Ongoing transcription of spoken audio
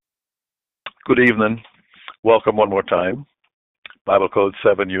Good evening. Welcome one more time. Bible Code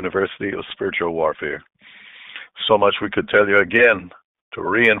 7 University of Spiritual Warfare. So much we could tell you again to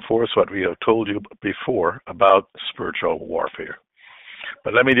reinforce what we have told you before about spiritual warfare.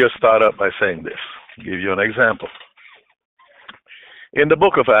 But let me just start out by saying this, give you an example. In the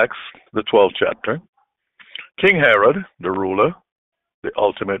book of Acts, the 12th chapter, King Herod, the ruler, the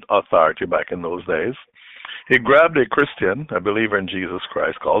ultimate authority back in those days, he grabbed a Christian, a believer in Jesus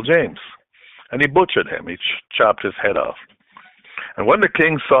Christ, called James. And he butchered him. He chopped his head off. And when the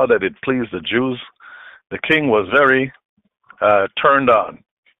king saw that it pleased the Jews, the king was very turned on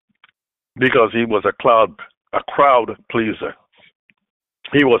because he was a crowd pleaser.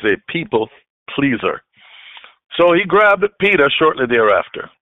 He was a people pleaser. So he grabbed Peter shortly thereafter,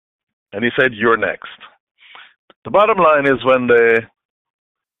 and he said, "You're next." The bottom line is when the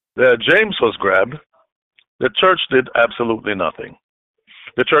James was grabbed, the church did absolutely nothing.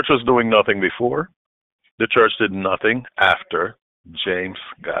 The church was doing nothing before. The church did nothing after James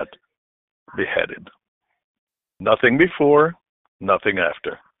got beheaded. Nothing before, nothing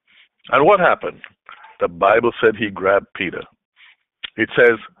after. And what happened? The Bible said he grabbed Peter. It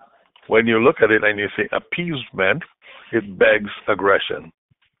says, when you look at it and you say appeasement, it begs aggression.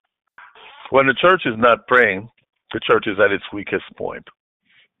 When the church is not praying, the church is at its weakest point.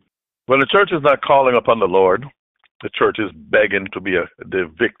 When the church is not calling upon the Lord, the church is begging to be the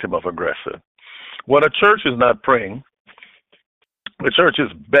victim of aggressor. When a church is not praying, the church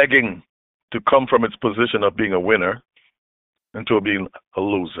is begging to come from its position of being a winner into being a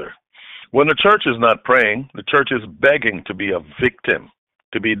loser. When the church is not praying, the church is begging to be a victim,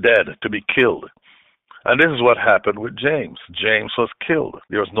 to be dead, to be killed. And this is what happened with James. James was killed.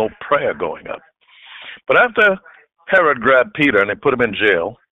 There was no prayer going up. But after Herod grabbed Peter and they put him in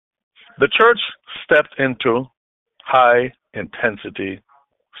jail, the church stepped into high-intensity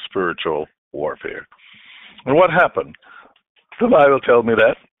spiritual warfare. And what happened? The Bible tells me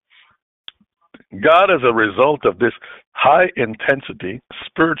that God, as a result of this high-intensity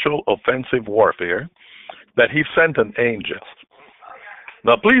spiritual offensive warfare, that he sent an angel.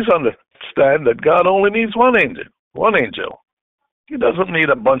 Now, please understand that God only needs one angel. One angel. He doesn't need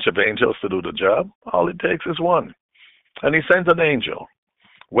a bunch of angels to do the job. All it takes is one. And he sent an angel.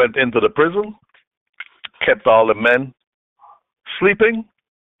 Went into the prison, kept all the men sleeping,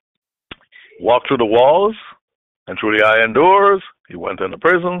 walked through the walls and through the iron doors. He went into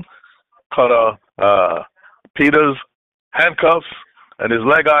prison, cut Peter's handcuffs, and his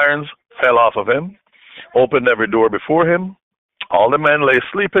leg irons fell off of him, opened every door before him. All the men lay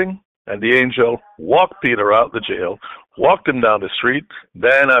sleeping, and the angel walked Peter out the jail, walked him down the street.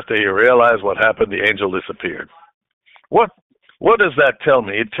 Then, after he realized what happened, the angel disappeared. What does that tell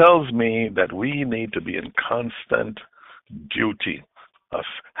me? It tells me that we need to be in constant duty of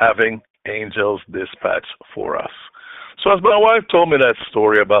having angels dispatched for us. So as my wife told me that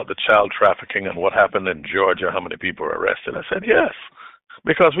story about the child trafficking and what happened in Georgia, how many people were arrested, I said, yes,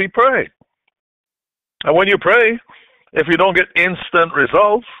 because we pray. And when you pray, if you don't get instant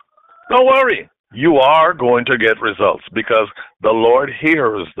results, don't worry. You are going to get results because the Lord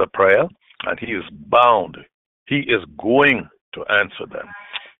hears the prayer and he is bound. He is going to answer them.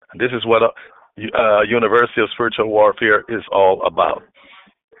 And this is what University of Spiritual Warfare is all about.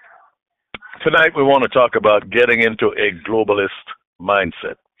 Tonight we want to talk about getting into a globalist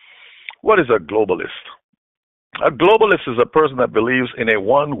mindset. What is a globalist? A globalist is a person that believes in a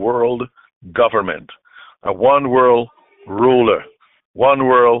one world government, a one world ruler, one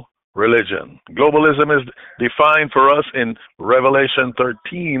world religion. Globalism is defined for us in Revelation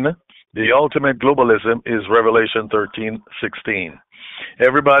 13. The ultimate globalism is Revelation 13:16.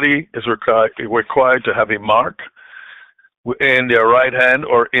 Everybody is required to have a mark in their right hand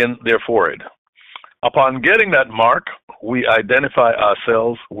or in their forehead. Upon getting that mark, we identify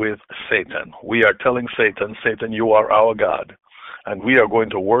ourselves with Satan. We are telling Satan, Satan, you are our God, and we are going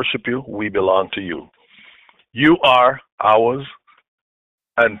to worship you. We belong to you. You are ours,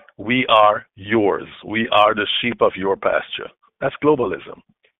 and we are yours. We are the sheep of your pasture. That's globalism.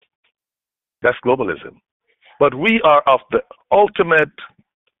 That's globalism. But we are of the ultimate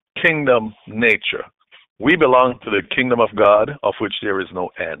kingdom nature. We belong to the kingdom of God, of which there is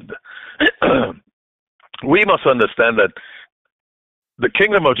no end. We must understand that the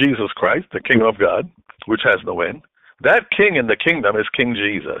kingdom of Jesus Christ, the kingdom of God, which has no end, that king in the kingdom is King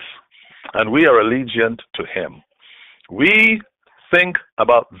Jesus, and we are allegiant to him. We think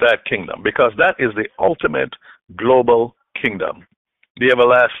about that kingdom because that is the ultimate global kingdom, the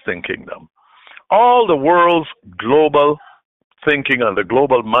everlasting kingdom. All the world's global thinking and the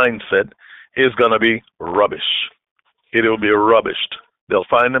global mindset is going to be rubbish. It will be rubbished. They'll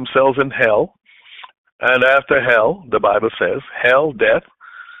find themselves in hell. And after hell, the Bible says, hell, death,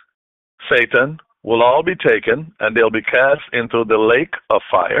 Satan will all be taken, and they'll be cast into the lake of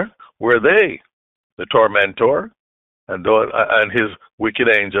fire, where they, the tormentor, and his wicked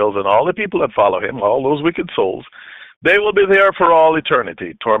angels, and all the people that follow him, all those wicked souls, they will be there for all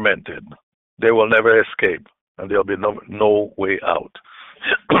eternity, tormented. They will never escape, and there'll be no way out.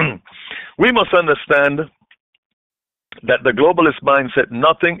 We must understand that the globalist mindset,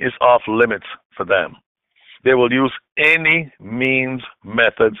 nothing is off limits for them. They will use any means,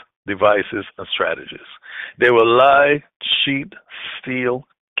 methods, devices, and strategies. They will lie, cheat, steal,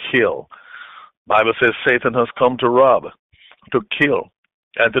 kill. Bible says Satan has come to rob, to kill,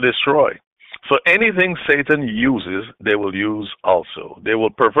 and to destroy. So anything Satan uses, they will use also. They will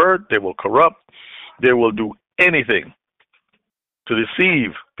pervert, they will corrupt, they will do anything to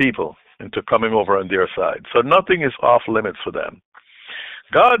deceive people into coming over on their side. So nothing is off limits for them.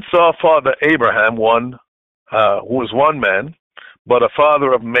 God saw Father Abraham, who was one man, but a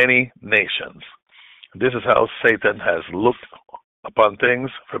father of many nations. This is how Satan has looked upon things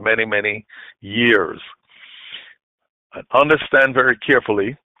for many, many years. And understand very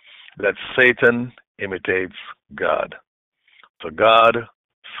carefully that Satan imitates God. So God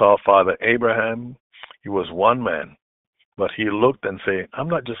saw Father Abraham. He was one man, but he looked and said, I'm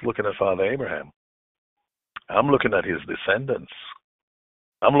not just looking at Father Abraham. I'm looking at his descendants.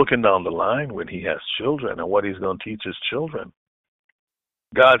 I'm looking down the line when he has children and what he's going to teach his children.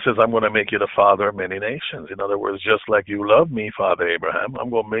 God says, I'm going to make you the father of many nations. In other words, just like you love me, Father Abraham, I'm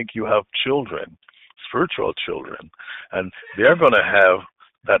going to make you have children, spiritual children. And they're going to have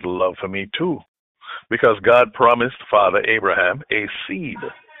that love for me too. Because God promised Father Abraham a seed,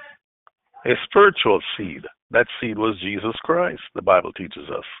 a spiritual seed. That seed was Jesus Christ, the Bible teaches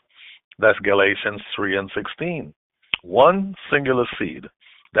us. That's Galatians 3:16. One singular seed.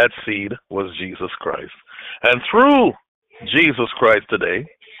 That seed was Jesus Christ. And through Jesus Christ today,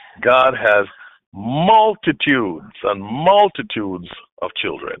 God has multitudes and multitudes of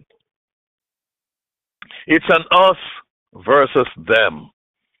children. It's an us versus them.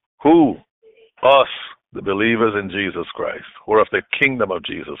 Who? Us, the believers in Jesus Christ, who are of the kingdom of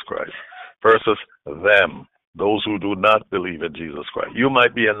Jesus Christ, versus them, those who do not believe in Jesus Christ. You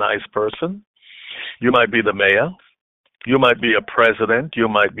might be a nice person. You might be the mayor. You might be a president. You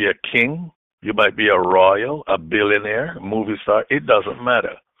might be a king. You might be a royal, a billionaire, a movie star. It doesn't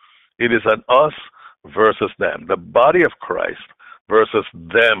matter. It is an us versus them, the body of Christ versus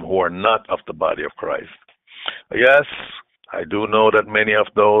them who are not of the body of Christ. Yes, I do know that many of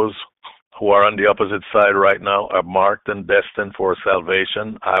those who are on the opposite side right now are marked and destined for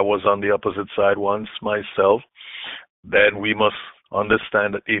salvation. I was on the opposite side once myself. Then we must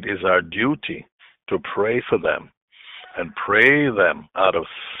understand that it is our duty to pray for them and pray them out of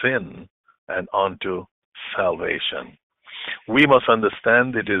sin and onto salvation. We must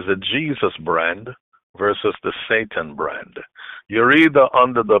understand it is the Jesus brand versus the Satan brand. You're either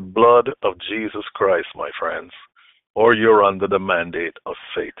under the blood of Jesus Christ, my friends, or you're under the mandate of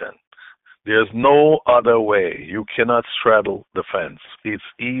Satan. There's no other way. You cannot straddle the fence. It's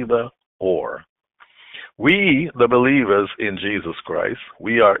either or. We, the believers in Jesus Christ,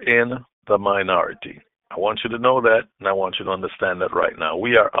 we are in the minority. I want you to know that, and I want you to understand that right now.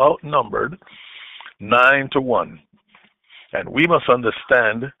 We are outnumbered 9-1. And we must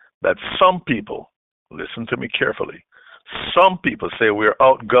understand that some people, listen to me carefully, some people say we're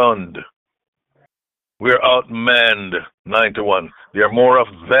outgunned. We're outmanned 9-1. There are more of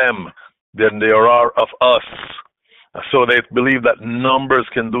them than there are of us. So they believe that numbers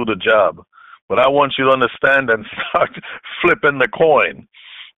can do the job. But I want you to understand and start flipping the coin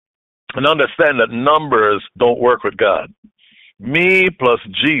and understand that numbers don't work with God. Me plus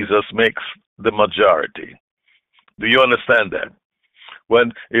Jesus makes the majority. Do you understand that?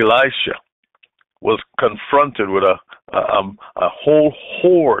 When Elisha was confronted with a whole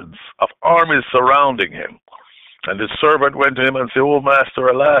hordes of armies surrounding him, and his servant went to him and said, "Oh, master,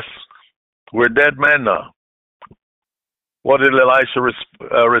 alas, we're dead men now." What did Elisha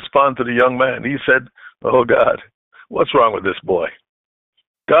respond to the young man? He said, "Oh, God, what's wrong with this boy?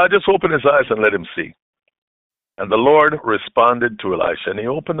 God, just open his eyes and let him see." And the Lord responded to Elisha, and he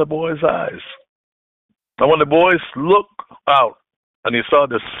opened the boy's eyes. And when the boy looked out, and he saw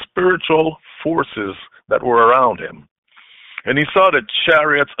the spiritual forces that were around him, and he saw the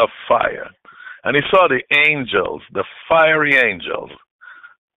chariots of fire, and he saw the angels, the fiery angels,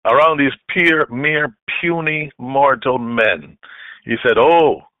 around these mere puny mortal men, he said,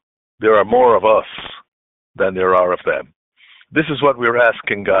 "Oh, there are more of us than there are of them." This is what we're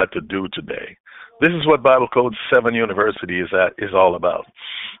asking God to do today, This is what Bible Code 7 University is all about.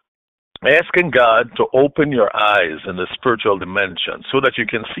 Asking God to open your eyes in the spiritual dimension so that you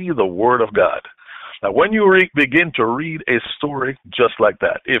can see the Word of God. Now, when you begin to read a story just like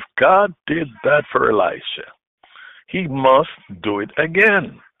that, if God did that for Elisha, He must do it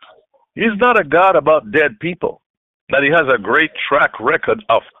again. He's not a God about dead people, that He has a great track record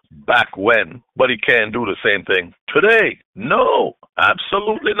of back when, but He can't do the same thing today. No,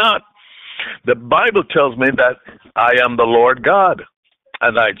 absolutely not. The Bible tells me that I am the Lord God,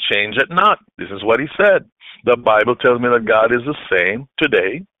 and I change it not. This is what He said. The Bible tells me that God is the same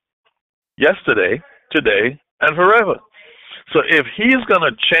today, yesterday, today, and forever. So if He's going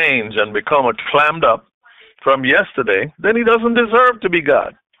to change and become a clammed up from yesterday, then He doesn't deserve to be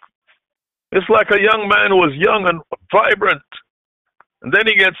God. It's like a young man who was young and vibrant, and then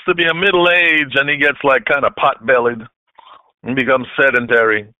he gets to be a middle age and he gets like kind of pot-bellied and becomes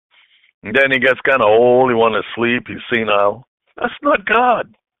sedentary. And then he gets kind of old, he wants to sleep, he's senile. That's not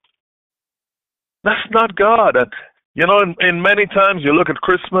God. That's not God. And, you know, in many times you look at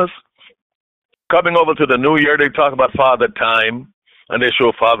Christmas, coming over to the New Year, they talk about Father Time, and they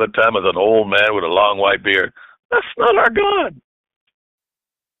show Father Time as an old man with a long white beard. That's not our God.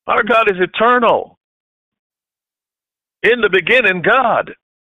 Our God is eternal. In the beginning, God.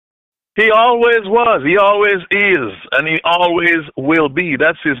 He always was, He always is, and He always will be.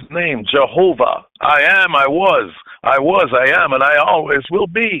 That's His name, Jehovah. I am, I was, I am, and I always will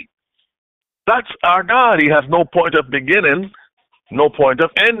be. That's our God. He has no point of beginning, no point of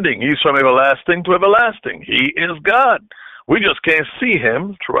ending. He's from everlasting to everlasting. He is God. We just can't see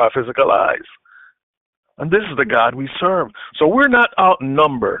Him through our physical eyes. And this is the God we serve. So we're not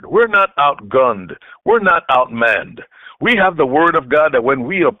outnumbered. We're not outgunned. We're not outmanned. We have the Word of God that when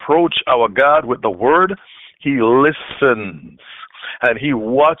we approach our God with the Word, He listens and He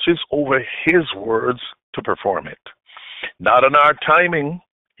watches over His words to perform it. Not in our timing,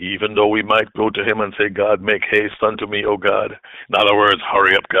 even though we might go to Him and say, God, make haste unto me, O God. In other words,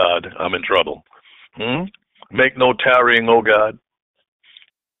 hurry up, God, I'm in trouble. Make no tarrying, O God.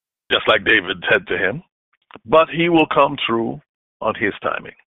 Just like David said to Him. But He will come through on His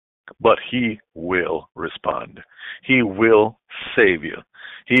timing. But He will respond. He will save you.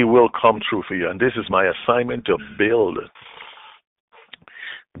 He will come through for you. And this is my assignment, to build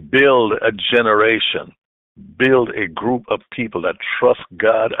a generation, build a group of people that trust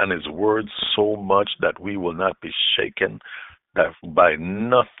God and His word so much that we will not be shaken by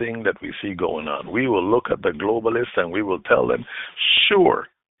nothing that we see going on. We will look at the globalists and we will tell them, sure,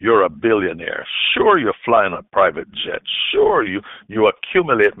 you're a billionaire. Sure, you're flying a private jet. Sure, you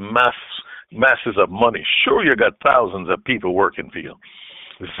accumulate masses of money. Sure, you got thousands of people working for you.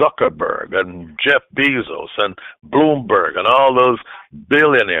 Zuckerberg and Jeff Bezos and Bloomberg and all those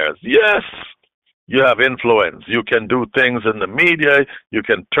billionaires. Yes, you have influence. You can do things in the media. You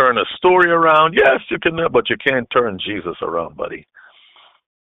can turn a story around. Yes, you can, but you can't turn Jesus around, buddy.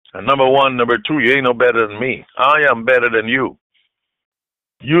 And number one, number two, you ain't no better than me. I am better than you.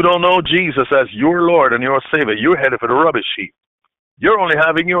 You don't know Jesus as your Lord and your Savior. You're headed for the rubbish heap. You're only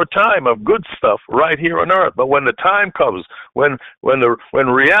having your time of good stuff right here on earth. But when the time comes, when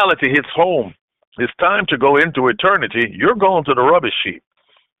reality hits home, it's time to go into eternity, you're going to the rubbish heap.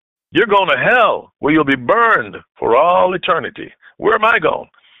 You're going to hell, where you'll be burned for all eternity. Where am I going?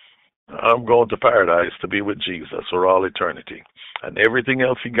 I'm going to paradise to be with Jesus for all eternity. And everything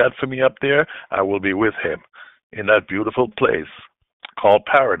else He got for me up there, I will be with Him in that beautiful place called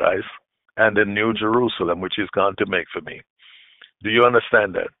paradise and in New Jerusalem, which He's gone to make for me. Do you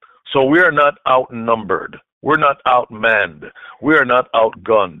understand that? So we are not outnumbered. We're not outmanned. We are not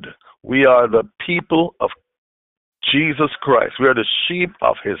outgunned. We are the people of Jesus Christ. We are the sheep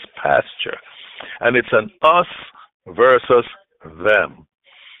of His pasture. And it's an us versus them.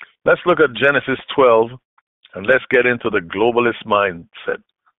 Let's look at Genesis 12 and let's get into the globalist mindset.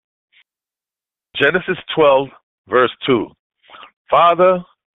 Genesis 12, verse 2. Father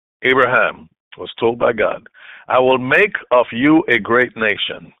Abraham was told by God, I will make of you a great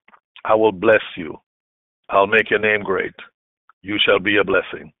nation. I will bless you. I'll make your name great. You shall be a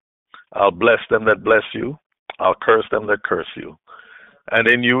blessing. I'll bless them that bless you. I'll curse them that curse you. And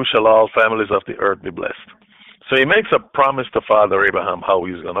in you shall all families of the earth be blessed. So He makes a promise to Father Abraham how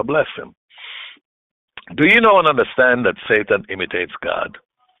He's going to bless him. Do you know and understand that Satan imitates God?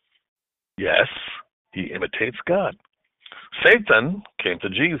 Yes, he imitates God. Satan came to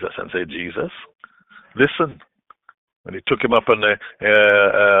Jesus and said, Jesus, listen. When he took him up on the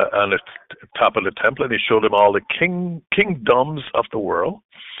top of the temple and he showed him all the kingdoms of the world,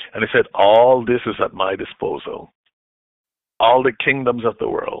 and he said, all this is at my disposal. All the kingdoms of the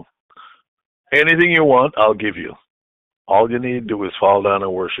world. Anything you want, I'll give you. All you need to do is fall down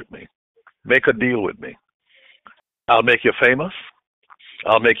and worship me. Make a deal with me. I'll make you famous.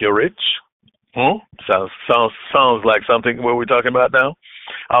 I'll make you rich. Sounds like something what we're talking about now.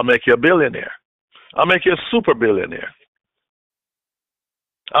 I'll make you a billionaire. I'll make you a super billionaire.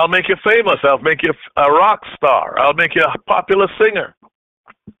 I'll make you famous. I'll make you a rock star. I'll make you a popular singer.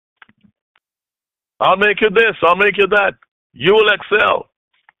 I'll make you this. I'll make you that. You will excel.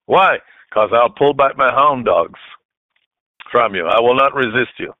 Why? Because I'll pull back my hound dogs from you. I will not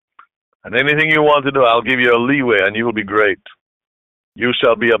resist you. And anything you want to do, I'll give you a leeway and you will be great. You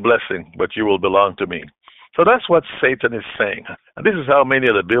shall be a blessing, but you will belong to me. So that's what Satan is saying. And this is how many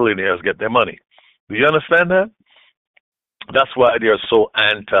of the billionaires get their money. Do you understand that? That's why they are so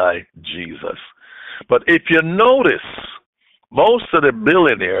anti-Jesus. But if you notice, most of the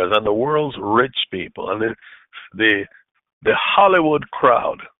billionaires and the world's rich people and the Hollywood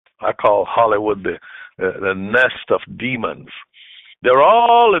crowd, I call Hollywood the nest of demons, they're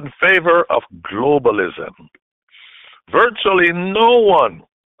all in favor of globalism. Virtually no one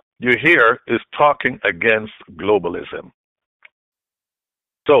you hear is talking against globalism.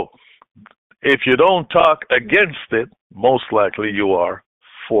 So, if you don't talk against it, most likely you are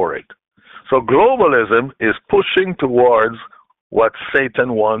for it. So globalism is pushing towards what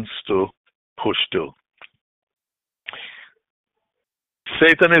Satan wants to push to.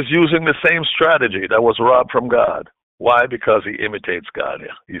 Satan is using the same strategy that was robbed from God. Why? Because he imitates God.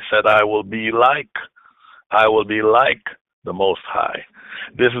 He said, I will be like the Most High.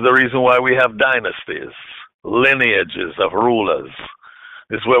 This is the reason why we have dynasties, lineages of rulers.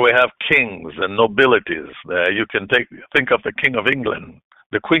 This is where we have kings and nobilities. You can think of the King of England,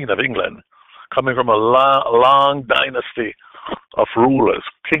 the Queen of England, coming from a long dynasty of rulers,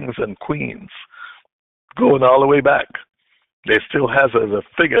 kings and queens, going all the way back. They still have as a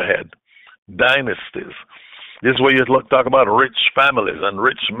figurehead dynasties. This is where you talk about rich families and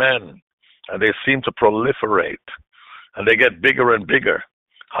rich men, and they seem to proliferate, and they get bigger and bigger.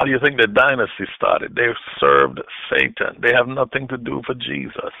 How do you think the dynasty started? They served Satan. They have nothing to do for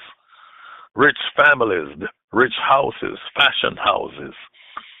Jesus. Rich families, rich houses, fashion houses.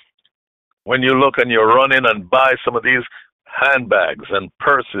 When you look and you run in and buy some of these handbags and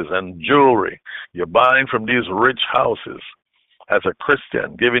purses and jewelry, you're buying from these rich houses as a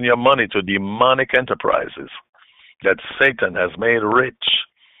Christian, giving your money to demonic enterprises that Satan has made rich.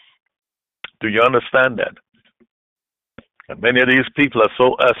 Do you understand that? And many of these people are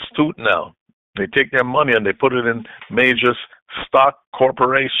so astute now. They take their money and they put it in major stock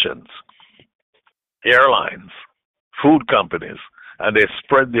corporations, airlines, food companies, and they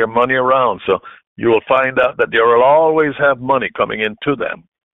spread their money around. So you will find out that they will always have money coming into them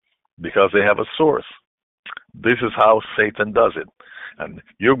because they have a source. This is how Satan does it. And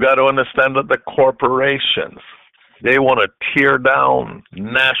you've got to understand that the corporations, they want to tear down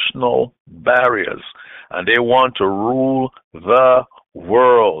national barriers, and they want to rule the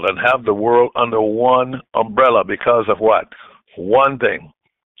world and have the world under one umbrella because of what? One thing,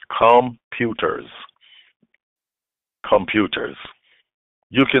 computers. Computers.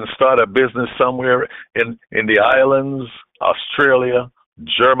 You can start a business somewhere in the islands, Australia,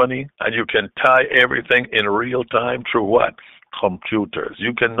 Germany, and you can tie everything in real time through what? Computers.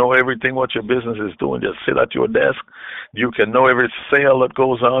 You can know everything what your business is doing. Just sit at your desk. You can know every sale that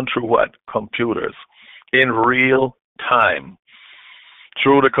goes on through what? Computers. In real time.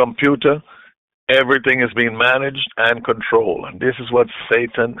 Through the computer, everything is being managed and controlled. And this is what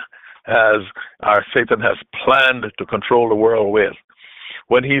Satan has planned to control the world with.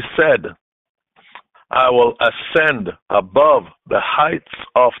 When he said, I will ascend above the heights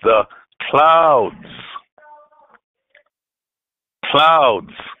of the clouds.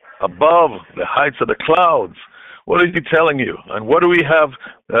 Clouds, above the heights of the clouds. What is he telling you? And what do we have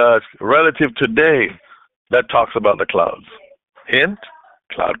relative today that talks about the clouds? Hint,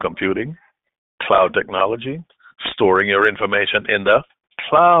 cloud computing, cloud technology, storing your information in the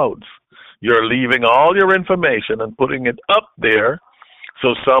clouds. You're leaving all your information and putting it up there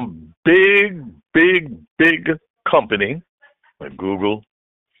so some big company like Google,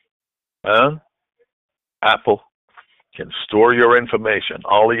 Apple, can store your information,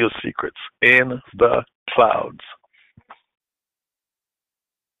 all of your secrets, in the clouds.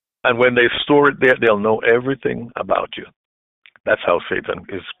 And when they store it there, they'll know everything about you. That's how Satan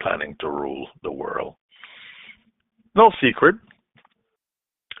is planning to rule the world. No secret.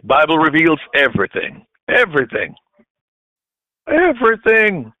 Bible reveals everything. Everything.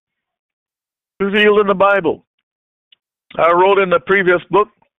 Everything revealed in the Bible. I wrote in the previous book,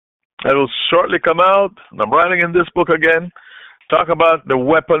 that will shortly come out, and I'm writing in this book again, talk about the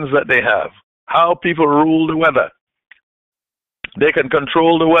weapons that they have, how people rule the weather. They can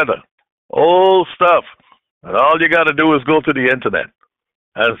control the weather. All stuff. And all you got to do is go to the internet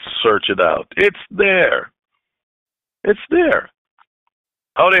and search it out. It's there. It's there.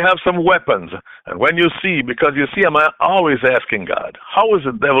 How they have some weapons. And when you see, because you see, I'm always asking God, how is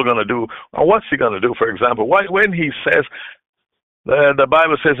the devil going to do, or what's he going to do, for example? When he says, the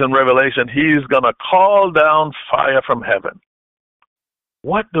Bible says in Revelation, he's going to call down fire from heaven.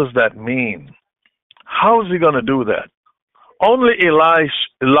 What does that mean? How is he going to do that? Only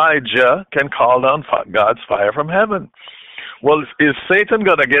Elijah can call down God's fire from heaven. Well, is Satan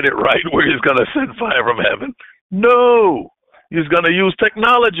going to get it right where he's going to send fire from heaven? No. He's going to use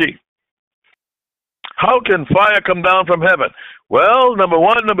technology. How can fire come down from heaven? Well, number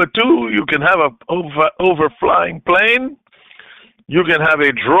one. Number two, you can have an overflying plane. You can have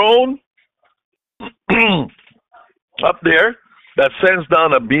a drone up there that sends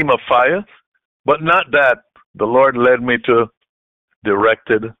down a beam of fire. But not that. The Lord led me to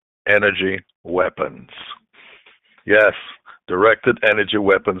directed energy weapons. Yes, directed energy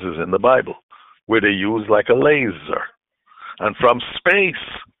weapons is in the Bible, where they use like a laser. And from space,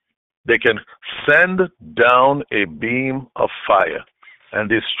 they can send down a beam of fire and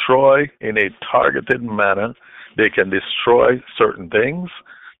destroy in a targeted manner. They can destroy certain things,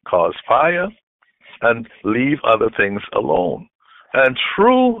 cause fire, and leave other things alone. And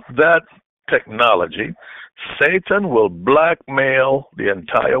through that technology, Satan will blackmail the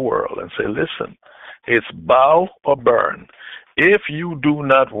entire world and say, listen, it's bow or burn. If you do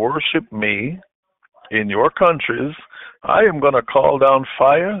not worship me in your countries, I am going to call down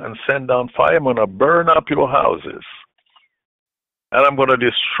fire and send down fire. I'm going to burn up your houses. And I'm going to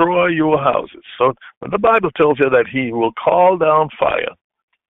destroy your houses. So when the Bible tells you that he will call down fire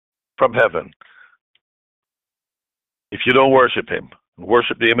from heaven, if you don't worship him,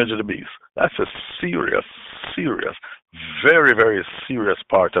 worship the image of the beast, that's a serious, very, very serious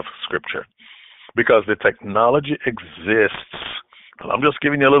part of Scripture. Because the technology exists. And I'm just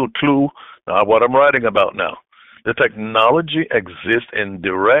giving you a little clue now what I'm writing about now. The technology exists in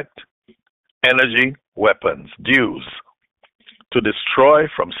direct energy weapons, DEWs, to destroy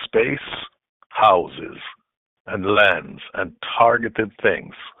from space houses and lands and targeted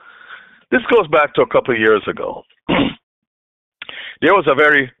things. This goes back to a couple of years ago. There was a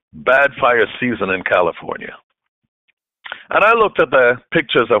very bad fire season in California. And I looked at the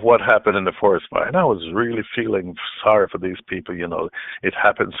pictures of what happened in the forest fire, and I was really feeling sorry for these people. You know, it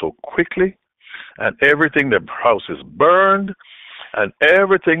happened so quickly, and everything, their houses burned, and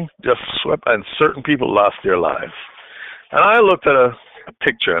everything just swept, and certain people lost their lives. And I looked at a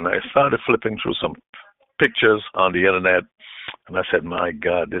picture, and I started flipping through some pictures on the internet, and I said, my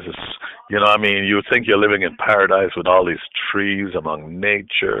God, this is, you know, I mean, you think you're living in paradise with all these trees among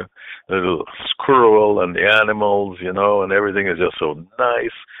nature, the little squirrel and the animals, you know, and everything is just so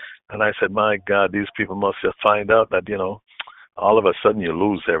nice. And I said, my God, these people must just find out that, you know, all of a sudden you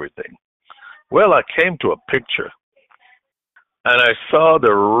lose everything. Well, I came to a picture, and I saw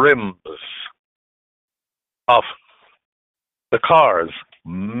the rims of the cars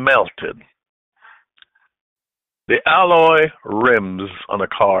melted. The alloy rims on a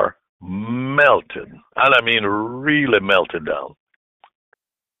car melted, and I mean really melted down.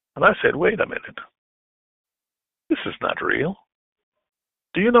 And I said, wait a minute. This is not real.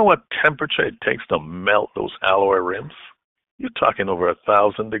 Do you know what temperature it takes to melt those alloy rims? You're talking over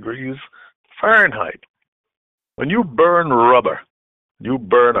 1,000 degrees Fahrenheit. When you burn rubber, you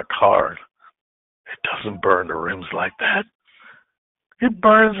burn a car, it doesn't burn the rims like that. It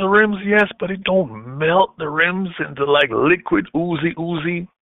burns the rims, yes, but it don't melt the rims into like liquid oozy.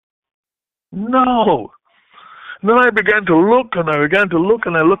 No. And then I began to look, and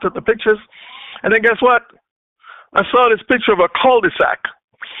I looked at the pictures, and then guess what? I saw this picture of a cul-de-sac.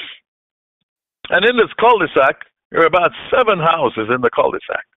 And in this cul-de-sac, there are about 7 houses in the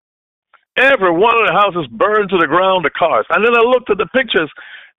cul-de-sac. Every one of the houses burned to the ground, the cars. And then I looked at the pictures,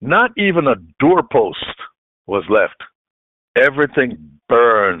 not even a doorpost was left. Everything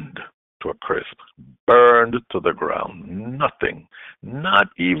burned to a crisp, burned to the ground. Nothing, not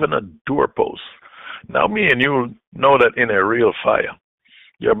even a doorpost. Now, me and you know that in a real fire,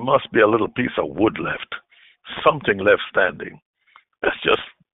 there must be a little piece of wood left, something left standing. That's just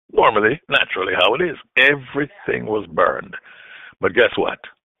normally, naturally how it is. Everything was burned. But guess what?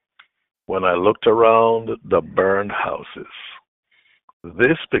 When I looked around the burned houses,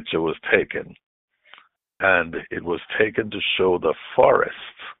 this picture was taken. And it was taken to show the forests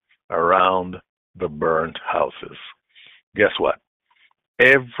around the burnt houses. Guess what?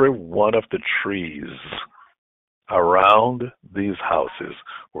 Every one of the trees around these houses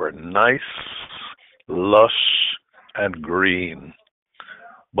were nice, lush and green.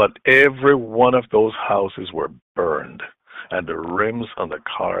 But every one of those houses were burned, and the rims on the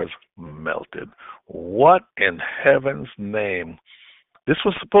cars melted. What in heaven's name? This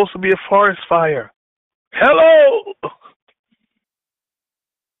was supposed to be a forest fire. Hello!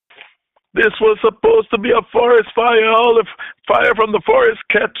 This was supposed to be a forest fire. All the fire from the forest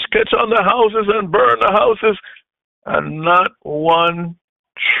catch on the houses and burn the houses. And not one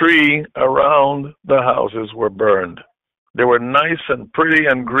tree around the houses were burned. They were nice and pretty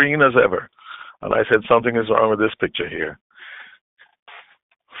and green as ever. And I said, something is wrong with this picture here.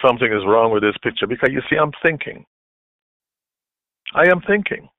 Something is wrong with this picture. Because you see, I'm thinking. I am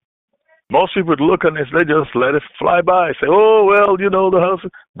thinking. Most people would look and they just let it fly by. Say, oh, well, you know, the house.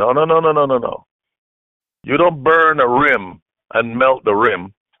 No. You don't burn a rim and melt the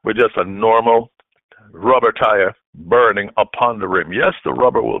rim with just a normal rubber tire burning upon the rim. Yes, the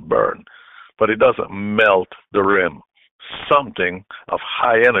rubber will burn, but it doesn't melt the rim. Something of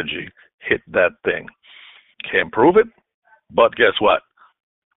high energy hit that thing. Can't prove it, but guess what?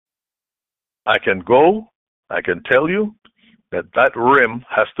 I can tell you that rim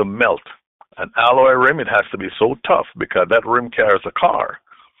has to melt. An alloy rim, it has to be so tough because that rim carries a car.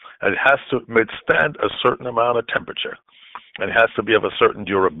 And it has to withstand a certain amount of temperature. And it has to be of a certain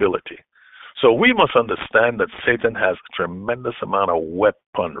durability. So we must understand that Satan has a tremendous amount of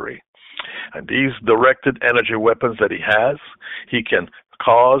weaponry. And these directed energy weapons that he has, he can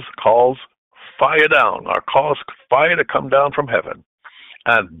cause fire down, or cause fire to come down from heaven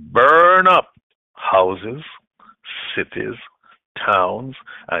and burn up houses, cities, towns,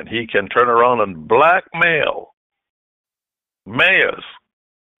 and he can turn around and blackmail mayors,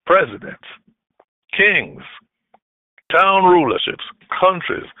 presidents, kings, town rulerships,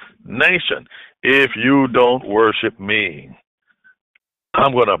 countries, nation. If you don't worship me,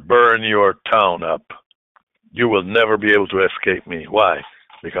 I'm going to burn your town up. You will never be able to escape me. Why?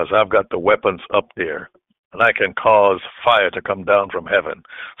 Because I've got the weapons up there, and I can cause fire to come down from heaven.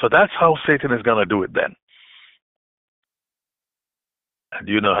 So that's how Satan is going to do it then. And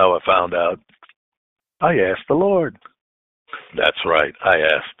you know how I found out? I asked the Lord. That's right, I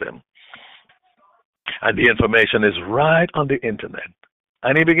asked him. And the information is right on the internet.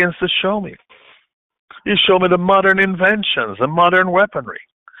 And he begins to show me. He showed me the modern inventions, the modern weaponry.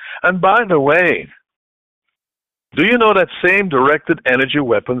 And by the way, do you know that same directed energy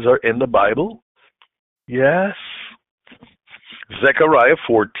weapons are in the Bible? Yes. Zechariah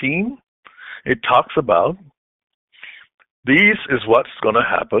 14, it talks about this is what's going to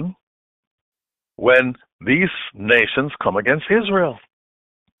happen when these nations come against Israel.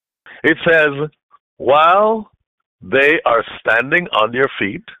 It says, while they are standing on their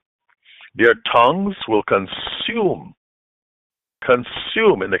feet, their tongues will consume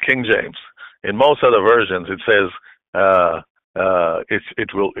in the King James. In most other versions, it says, it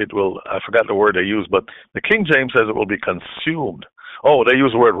will, I forgot the word they use, but the King James says it will be consumed. Oh, they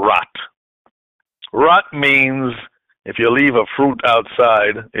use the word rot. Rot means if you leave a fruit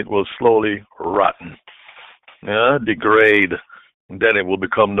outside, it will slowly rotten, degrade, and then it will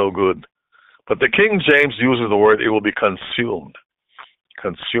become no good. But the King James uses the word, it will be consumed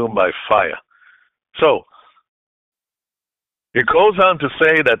by fire. So, it goes on to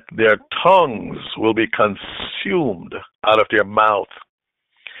say that their tongues will be consumed out of their mouth,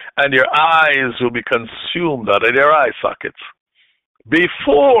 and their eyes will be consumed out of their eye sockets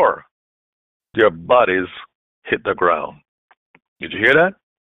before their bodies hit the ground. Did you hear that?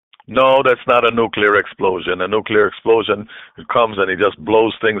 No, that's not a nuclear explosion. A nuclear explosion, it comes and it just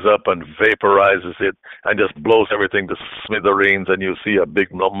blows things up and vaporizes it and just blows everything to smithereens, and you see a big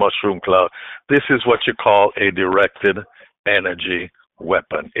mushroom cloud. This is what you call a directed energy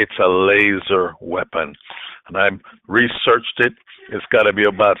weapon. It's a laser weapon. And I researched it. It's got to be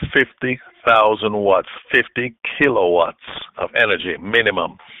about 50,000 watts, 50 kilowatts of energy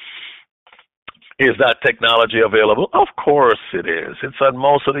minimum. Is that technology available? Of course it is. It's on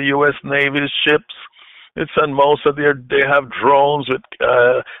most of the U.S. Navy's ships. It's on most of they have drones with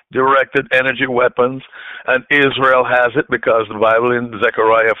directed energy weapons. And Israel has it because the Bible in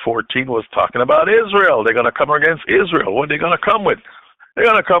Zechariah 14 was talking about Israel. They're going to come against Israel. What are they going to come with? They're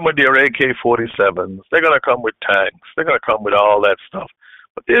going to come with their AK-47s. They're going to come with tanks. They're going to come with all that stuff.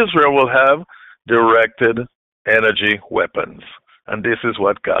 But Israel will have directed energy weapons. And this is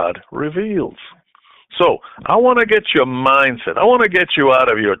what God reveals. So I want to get your mindset. I want to get you out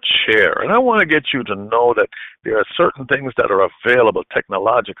of your chair. And I want to get you to know that there are certain things that are available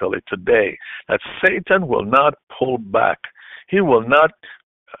technologically today that Satan will not pull back. He will not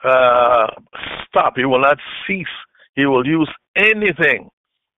stop. He will not cease. He will use anything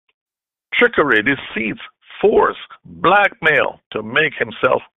trickery, deceit, force, blackmail to make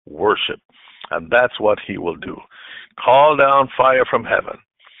himself worship. And that's what he will do. Call down fire from heaven.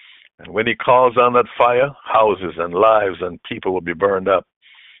 And when he calls down that fire, houses and lives and people will be burned up.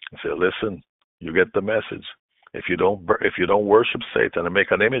 And say, listen, you get the message. If you don't worship Satan and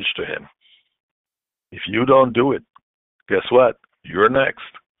make an image to him, if you don't do it, guess what? You're next.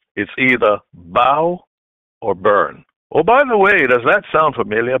 It's either bow or burn. Oh, by the way, does that sound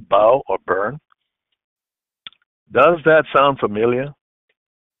familiar? Bow or burn? Does that sound familiar?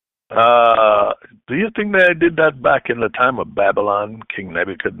 Do you think they did that back in the time of Babylon? King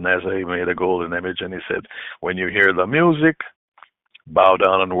Nebuchadnezzar, he made a golden image and he said, when you hear the music, bow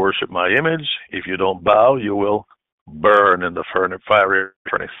down and worship my image. If you don't bow, you will burn in the fiery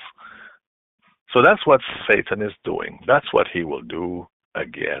furnace. So that's what Satan is doing. That's what he will do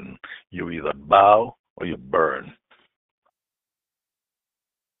again. You either bow or you burn.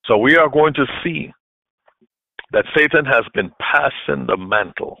 So we are going to see that Satan has been passing the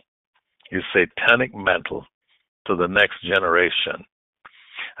mantle, his satanic mantle, to the next generation.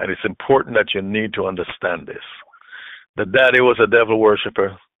 And it's important that you need to understand this. The daddy was a devil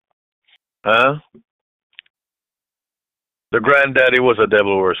worshiper. Huh? The granddaddy was a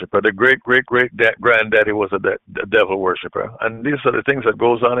devil worshiper. The great-great-great-granddaddy was a devil worshiper. And these are the things that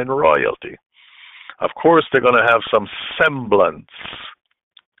goes on in royalty. Of course, they're going to have some semblance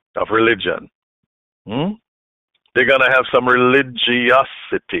of religion. They're going to have some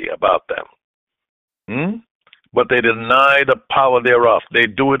religiosity about them. But they deny the power thereof. They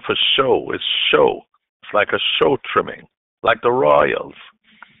do it for show. It's show. It's like a show trimming, like the royals.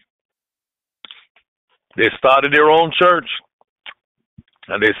 They started their own church,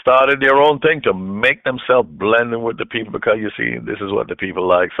 and they started their own thing to make themselves blend in with the people, because you see, this is what the people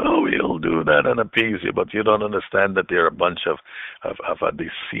like. So we'll do that and appease you, but you don't understand that they're a bunch of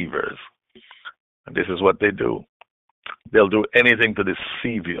deceivers. And this is what they do. They'll do anything to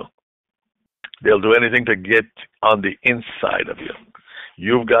deceive you. They'll do anything to get on the inside of you.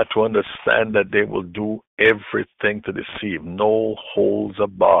 You've got to understand that they will do everything to deceive. No holds are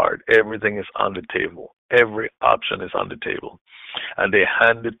barred. Everything is on the table. Every option is on the table. And they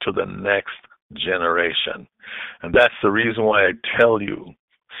hand it to the next generation. And that's the reason why I tell you,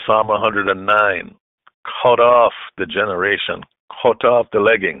 Psalm 109, cut off the generation, cut off the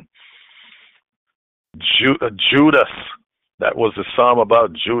legging. Judas, that was the psalm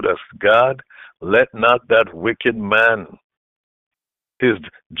about Judas. God, let not that wicked man, his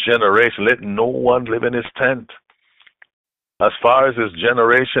generation, let no one live in his tent. As far as his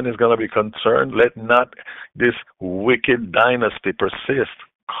generation is going to be concerned, let not this wicked dynasty persist.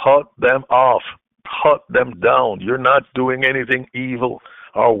 Cut them off. Cut them down. You're not doing anything evil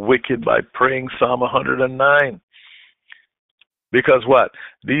or wicked by praying Psalm 109. Because what?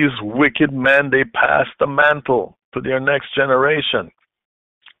 These wicked men, they pass the mantle to their next generation.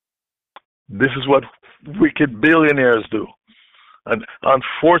 This is what wicked billionaires do. And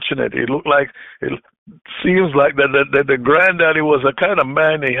unfortunately, it seems like that the granddaddy was a kind of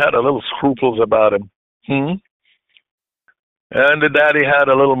man, he had a little scruples about him. And the daddy had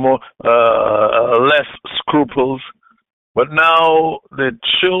a little more, less scruples. But now the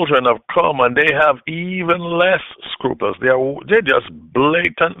children have come and they have even less scruples. They're just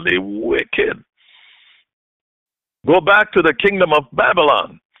blatantly wicked. Go back to the kingdom of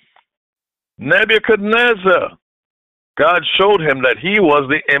Babylon. Nebuchadnezzar. God showed him that he was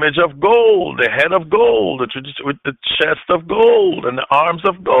the image of gold, the head of gold, with the chest of gold and the arms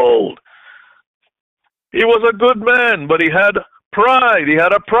of gold. He was a good man, but he had pride. He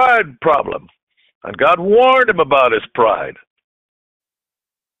had a pride problem. And God warned him about his pride.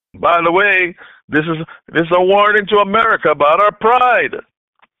 By the way, this is a warning to America about our pride.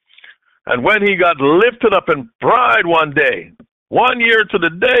 And when he got lifted up in pride one day, 1 year to the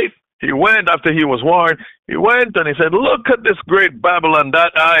date, he went, after he was warned, he went and he said, look at this great Babylon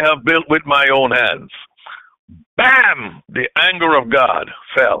that I have built with my own hands. Bam! The anger of God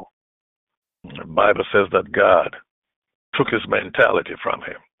fell. The Bible says that God took his mentality from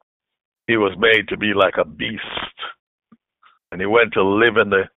him. He was made to be like a beast. And he went to live in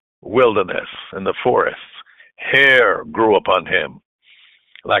the wilderness, in the forests. Hair grew upon him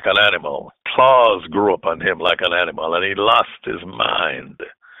like an animal. Claws grew upon him like an animal. And he lost his mind.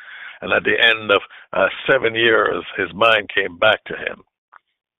 And at the end of 7 years, his mind came back to him.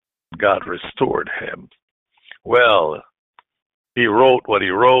 God restored him. Well, he wrote what he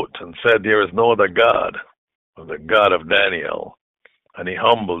wrote and said, there is no other God but the God of Daniel. And he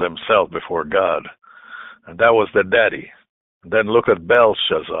humbled himself before God. And that was the daddy. And then look at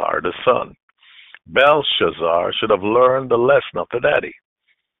Belshazzar, the son. Belshazzar should have learned the lesson of the daddy.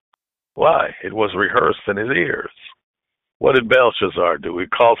 Why? It was rehearsed in his ears. What did Belshazzar do? He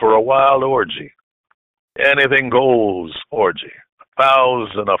called for a wild orgy. Anything goes orgy.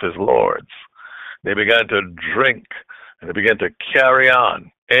 1,000 of his lords. They began to drink and they began to carry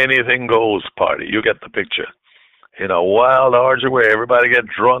on. Anything goes party. You get the picture. In a wild orgy where everybody get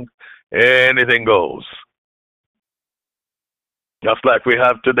drunk, anything goes. Just like we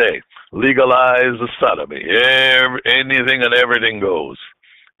have today. Legalize the sodomy. Anything and everything goes.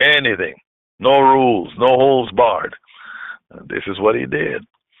 Anything. No rules, no holds barred. And this is what he did.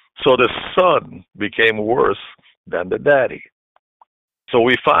 So the son became worse than the daddy. So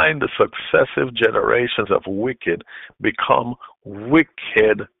we find the successive generations of wicked become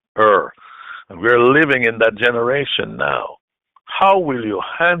wickeder. And we're living in that generation now. How will you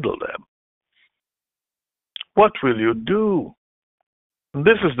handle them? What will you do? And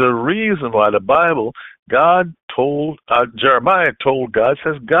this is the reason why the Bible, God told, Jeremiah told God,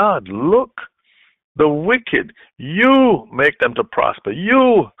 says, God, look, the wicked, you make them to prosper.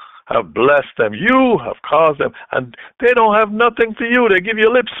 You have blessed them. You have caused them. And they don't have nothing for you. They give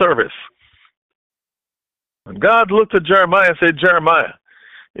you lip service. And God looked at Jeremiah and said, Jeremiah,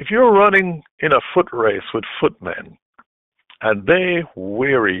 if you're running in a foot race with footmen and they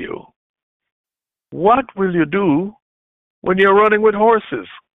weary you, what will you do when you're running with horses?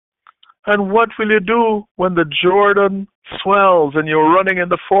 And what will you do when the Jordan swells and you're running in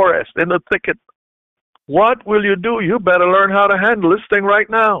the forest, in the thicket? What will you do? You better learn how to handle this thing right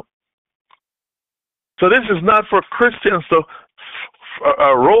now. So this is not for Christians to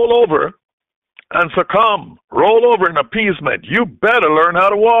roll over and succumb, roll over in appeasement. You better learn how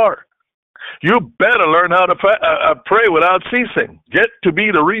to war. You better learn how to pray without ceasing. Get to be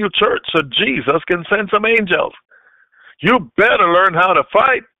the real church so Jesus can send some angels. You better learn how to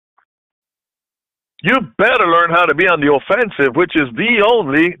fight. You better learn how to be on the offensive, which is the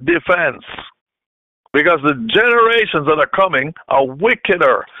only defense. Because the generations that are coming are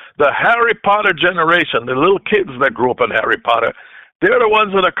wickeder. The Harry Potter generation, the little kids that grew up in Harry Potter, they're the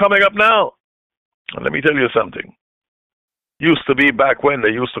ones that are coming up now. And let me tell you something. Used to be back when they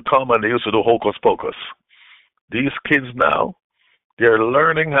used to come and they used to do hocus pocus. These kids now, they're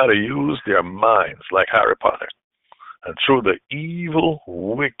learning how to use their minds like Harry Potter. And through the evil,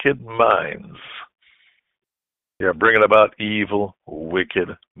 wicked minds, they're bringing about evil, wicked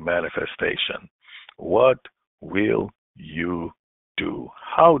manifestation. What will you do?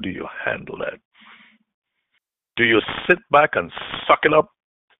 How do you handle that? Do you sit back and suck it up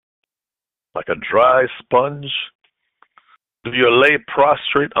like a dry sponge? Do you lay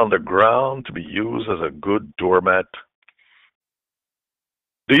prostrate on the ground to be used as a good doormat?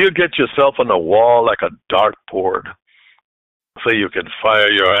 Do you get yourself on the wall like a dartboard so you can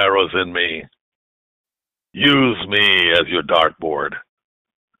fire your arrows in me? Use me as your dartboard.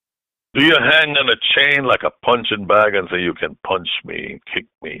 Do you hang on a chain like a punching bag and say you can punch me, kick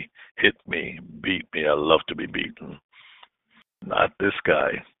me, hit me, beat me? I love to be beaten. Not this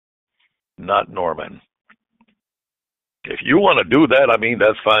guy. Not Norman. If you want to do that, I mean,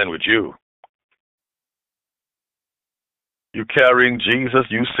 that's fine with you. You carrying Jesus,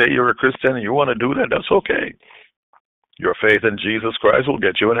 you say you're a Christian and you want to do that, that's okay. Your faith in Jesus Christ will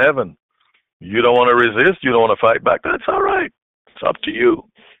get you in heaven. You don't want to resist, you don't want to fight back, that's all right. It's up to you.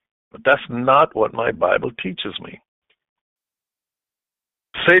 But that's not what my Bible teaches me.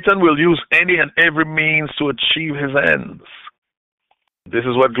 Satan will use any and every means to achieve his ends. This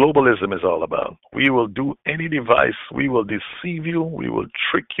is what globalism is all about. We will do any device. We will deceive you. We will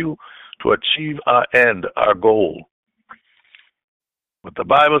trick you to achieve our end, our goal. But the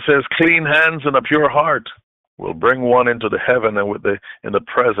Bible says, clean hands and a pure heart will bring one into the heaven and in the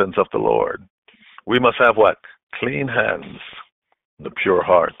presence of the Lord. We must have what? Clean hands and a pure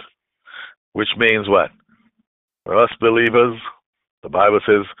heart. Which means what? For us believers, the Bible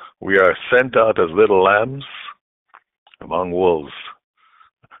says we are sent out as little lambs among wolves.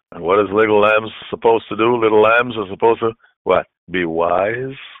 And what is little lambs supposed to do? Little lambs are supposed to, what? Be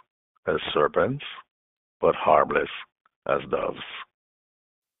wise as serpents, but harmless as doves.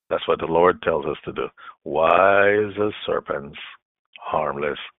 That's what the Lord tells us to do. Wise as serpents,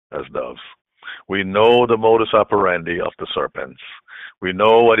 harmless as doves. We know the modus operandi of the serpents. We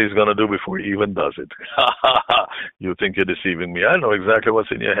know what he's going to do before he even does it. You think you're deceiving me. I know exactly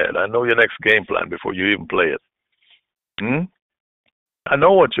what's in your head. I know your next game plan before you even play it. I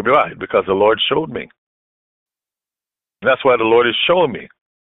know what you're right because the Lord showed me. That's why the Lord is showing me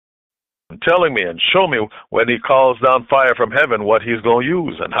and telling me and show me when he calls down fire from heaven what he's going to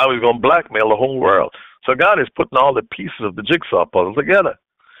use and how he's going to blackmail the whole world. So God is putting all the pieces of the jigsaw puzzle together.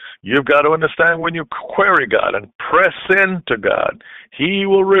 You've got to understand when you query God and press into God, He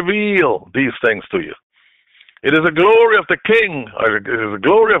will reveal these things to you. It is a glory of the King, or it is a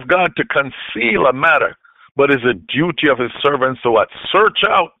glory of God to conceal a matter, but it is a duty of His servants to what? Search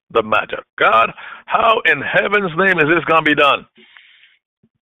out the matter. God, how in heaven's name is this going to be done?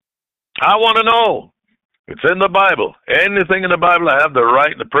 I want to know. It's in the Bible. Anything in the Bible, I have the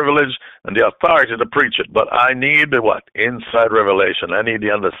right, the privilege, and the authority to preach it. But I need the what? Inside revelation. I need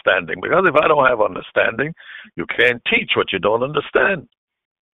the understanding. Because if I don't have understanding, you can't teach what you don't understand.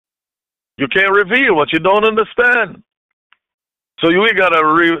 You can't reveal what you don't understand. So we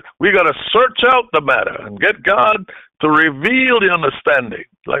gotta search out the matter and get God to reveal the understanding.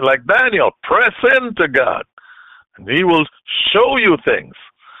 Like Daniel, press into God, and He will show you things.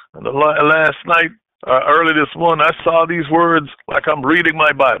 And last night, early this morning, I saw these words like I'm reading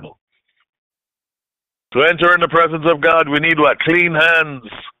my Bible. To enter in the presence of God, we need what? Clean hands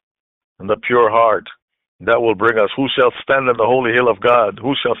and a pure heart. That will bring us. Who shall stand in the holy hill of God?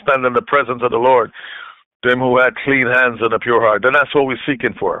 Who shall stand in the presence of the Lord? Them who had clean hands and a pure heart. And that's what we're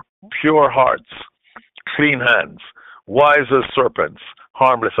seeking for. Pure hearts, clean hands, wise as serpents,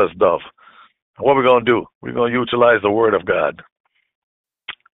 harmless as dove. And what we're going to do? We're going to utilize the Word of God.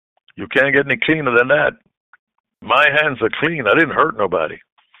 You can't get any cleaner than that. My hands are clean. I didn't hurt nobody.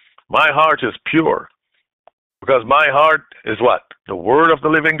 My heart is pure. Because my heart is what? The Word of the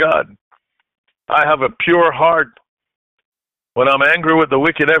living God. I have a pure heart when I'm angry with the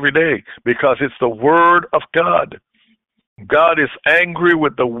wicked every day, because it's the Word of God. God is angry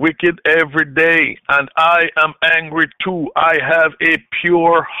with the wicked every day, and I am angry too. I have a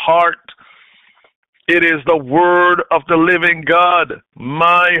pure heart. It is the Word of the living God.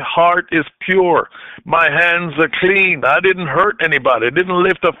 My heart is pure. My hands are clean. I didn't hurt anybody. I didn't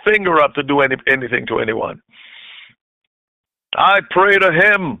lift a finger up to do anything to anyone. I pray to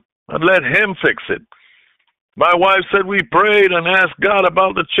Him and let Him fix it. My wife said we prayed and asked God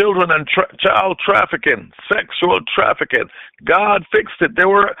about the children and child trafficking, sexual trafficking. God fixed it. They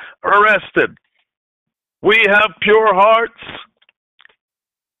were arrested. We have pure hearts.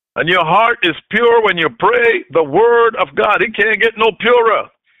 And your heart is pure when you pray the Word of God. It can't get no purer.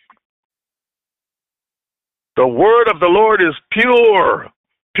 The Word of the Lord is pure,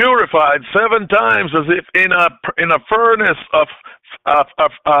 purified 7 times as if in a furnace of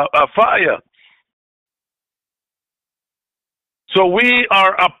fire. So we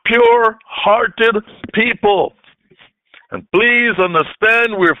are a pure-hearted people. And please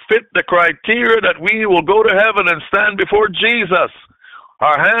understand, we fit the criteria that we will go to heaven and stand before Jesus.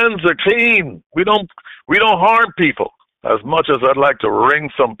 Our hands are clean. We don't harm people. As much as I'd like to wring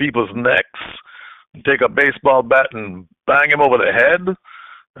some people's necks and take a baseball bat and bang him over the head,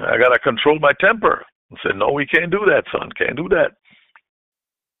 I got to control my temper and say, no, we can't do that, son. Can't do that.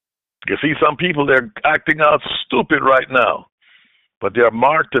 You see some people, they're acting out stupid right now, but they're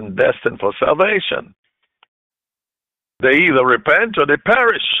marked and destined for salvation. They either repent or they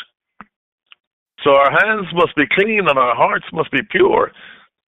perish. So our hands must be clean and our hearts must be pure.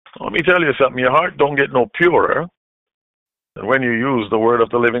 Let me tell you something. Your heart don't get no purer than when you use the Word of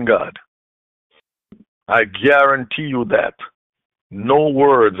the living God. I guarantee you that. No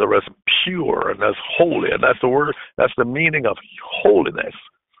words are as pure and as holy, and that's the word. That's the meaning of holiness.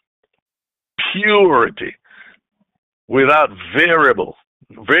 Purity, without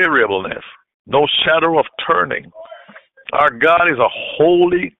variableness, no shadow of turning. Our God is a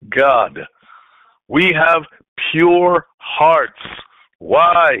holy God. We have pure hearts.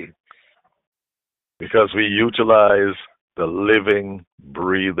 Why? Because we utilize the living,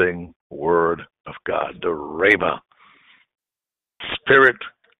 breathing Word of God, the Rhema, Spirit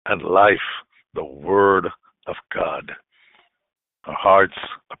and life, the Word of God. Our hearts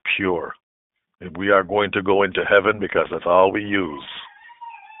are pure. And we are going to go into heaven because that's all we use.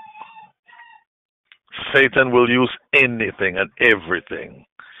 Satan will use anything and everything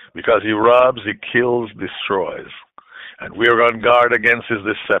because he robs, he kills, destroys. And we are on guard against his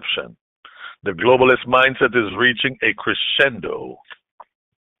deception. The globalist mindset is reaching a crescendo,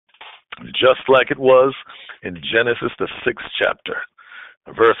 just like it was in Genesis, the 6th chapter,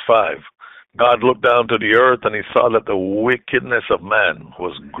 verse 5. God looked down to the earth and he saw that the wickedness of man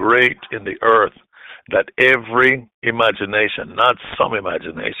was great in the earth, that every imagination, not some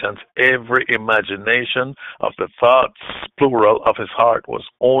imaginations, every imagination of the thoughts, plural, of his heart was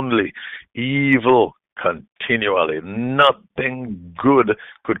only evil continually. Nothing good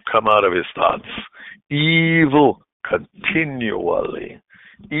could come out of his thoughts. Evil continually.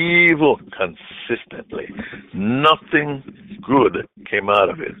 Evil consistently. Nothing good came out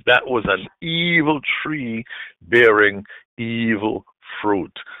of it. That was an evil tree bearing evil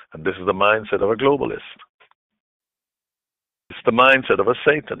fruit. And this is the mindset of a globalist. It's the mindset of a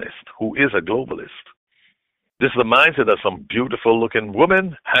Satanist who is a globalist. This is the mindset of some beautiful-looking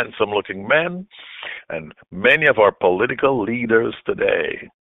women, handsome-looking men, and many of our political leaders today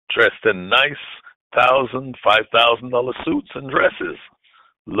dressed in nice $1,000, $5,000 suits and dresses,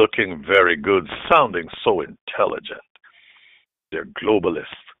 looking very good, sounding so intelligent. They're globalists.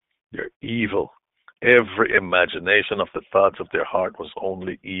 They're evil. Every imagination of the thoughts of their heart was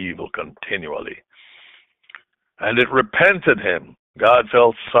only evil continually. And it repented him. God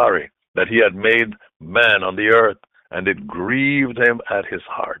felt sorry that he had made man on the earth, and it grieved him at his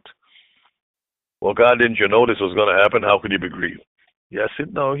heart. Well, God, didn't you know this was going to happen? How could you be grieved? Yes,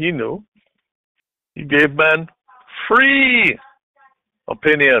 no, he knew. He gave man free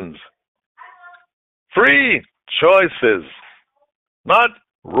opinions, free choices, not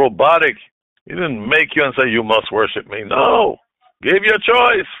robotic. He didn't make you and say, you must worship me. No, gave you a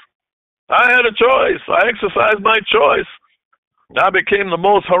choice. I had a choice. I exercised my choice. I became the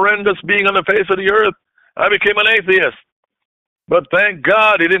most horrendous being on the face of the earth. I became an atheist. But thank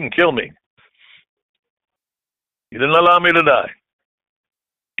God he didn't kill me. He didn't allow me to die.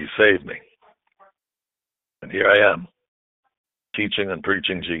 He saved me. And here I am, teaching and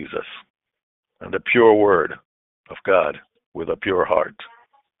preaching Jesus and the pure word of God with a pure heart,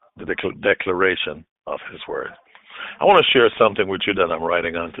 the declaration of his word. I want to share something with you that I'm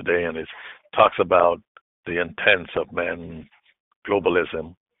writing on today, and it talks about the intents of men,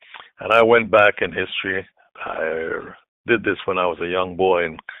 globalism. And I went back in history. I did this when I was a young boy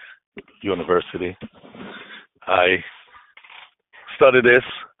in university. I studied this,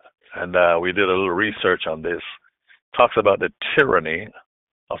 and we did a little research on this. It talks about the tyranny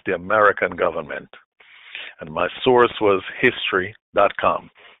of the American government. And my source was history.com.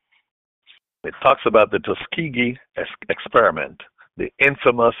 It talks about the Tuskegee experiment, the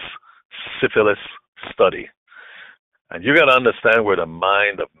infamous syphilis study. And you got to understand where the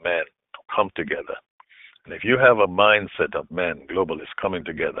mind of men come together. And if you have a mindset of men, globalists coming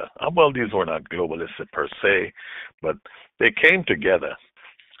together, well, these were not globalists per se, but they came together.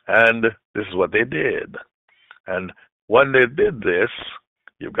 And this is what they did. And when they did this,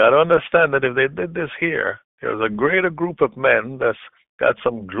 you've got to understand that if they did this here, there's a greater group of men that's got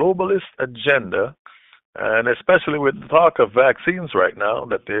some globalist agenda, and especially with the talk of vaccines right now,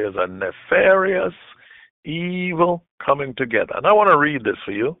 that there's a nefarious evil coming together. And I want to read this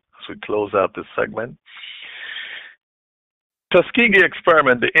for you as we close out this segment. Tuskegee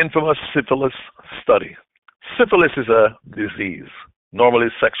experiment, the infamous syphilis study. Syphilis is a disease, normally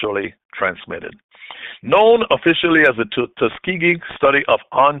sexually transmitted. Known officially as the Tuskegee study of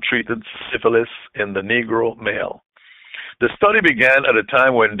untreated syphilis in the Negro male. The study began at a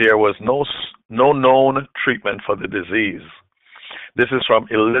time when there was no known treatment for the disease. This is from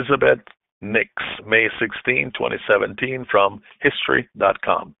Elizabeth Nix, May 16, 2017, from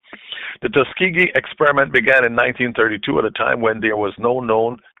history.com. The Tuskegee experiment began in 1932 at a time when there was no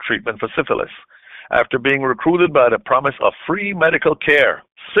known treatment for syphilis. After being recruited by the promise of free medical care,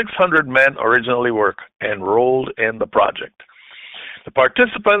 600 men originally were enrolled in the project. The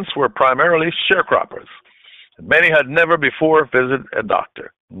participants were primarily sharecroppers. Many had never before visited a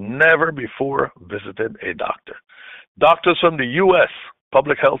doctor. Never before visited a doctor. Doctors from the U.S.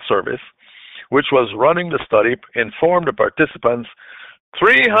 Public Health Service, which was running the study, informed the participants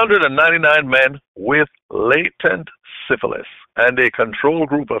 399 men with latent syphilis and a control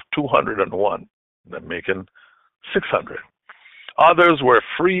group of 201, making 600. Others were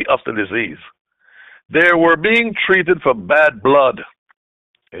free of the disease. They were being treated for bad blood,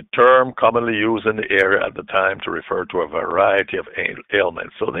 a term commonly used in the area at the time to refer to a variety of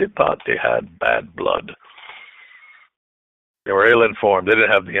ailments. So they thought they had bad blood. They were ill-informed. They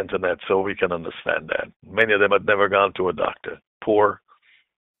didn't have the internet, so we can understand that. Many of them had never gone to a doctor. Poor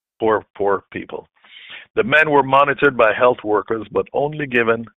people. The men were monitored by health workers, but only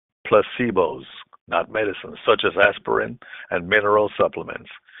given placebos, not medicines, such as aspirin and mineral supplements,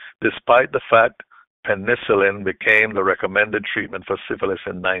 despite the fact penicillin became the recommended treatment for syphilis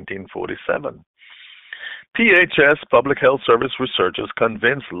in 1947. PHS, Public Health Service researchers,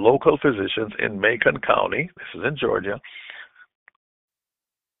 convinced local physicians in Macon County, this is in Georgia,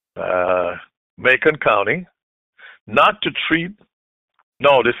 Macon County, not to treat,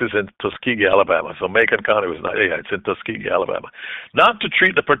 no, this is in Tuskegee, Alabama, so Macon County was not, yeah, it's in Tuskegee, Alabama, not to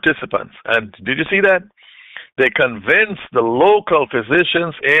treat the participants. And did you see that? They convinced the local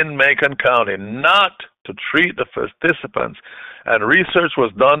physicians in Macon County not to treat the participants, and research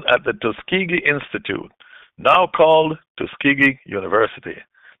was done at the Tuskegee Institute, now called Tuskegee University.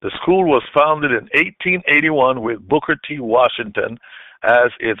 The school was founded in 1881 with Booker T. Washington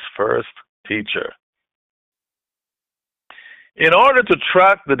as its first teacher. In order to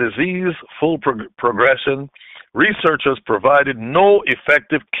track the disease full progression, researchers provided no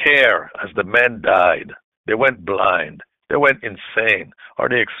effective care as the men died. They went blind, they went insane, or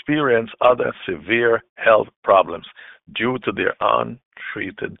they experienced other severe health problems due to their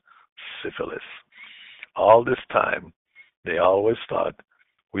untreated syphilis. All this time, they always thought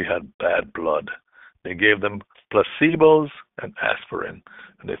we had bad blood. They gave them placebos and aspirin,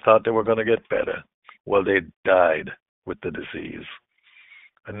 and they thought they were going to get better. Well, they died with the disease.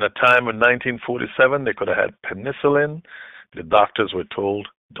 In the time of 1947, they could have had penicillin. The doctors were told,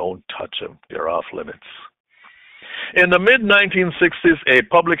 don't touch them, they're off limits. In the mid-1960s, a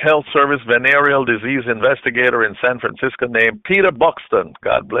public health service venereal disease investigator in San Francisco named Peter Buxton,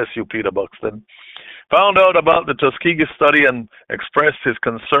 God bless you, Peter Buxton, found out about the Tuskegee study and expressed his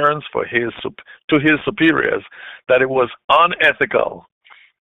concerns to his superiors that it was unethical.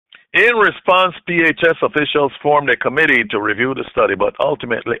 In response, PHS officials formed a committee to review the study, but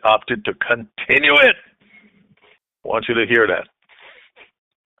ultimately opted to continue it. I want you to hear that.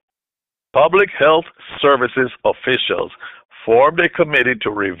 Public Health Services officials formed a committee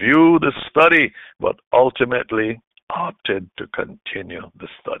to review the study, but ultimately opted to continue the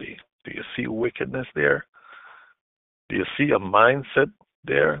study. Do you see wickedness there? Do you see a mindset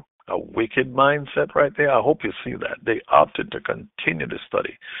there? A wicked mindset right there? I hope you see that. They opted to continue the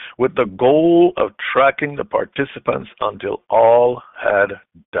study with the goal of tracking the participants until all had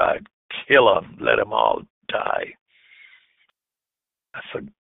died. Kill them. Let them all die. That's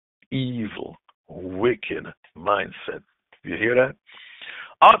an evil, wicked mindset. You hear that?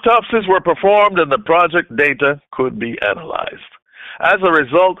 Autopsies were performed and the project data could be analyzed. As a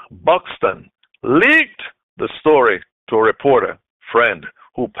result, Buxton leaked the story to a reporter friend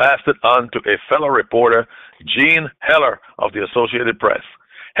who passed it on to a fellow reporter, Gene Heller of the Associated Press.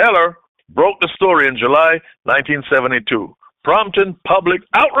 Heller broke the story in July 1972, prompting public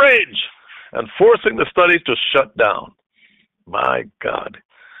outrage and forcing the study to shut down. My God.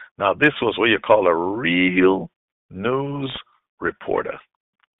 Now, this was what you call a real news reporter,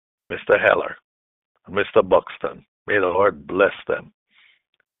 Mr. Heller and Mr. Buxton. May the Lord bless them.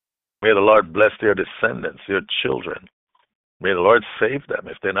 May the Lord bless their descendants, their children. May the Lord save them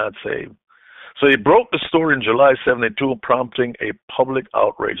if they're not saved. So he broke the story in July 72, prompting a public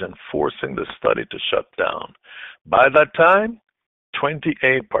outrage and forcing the study to shut down. By that time,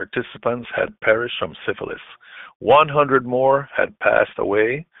 28 participants had perished from syphilis. 100 more had passed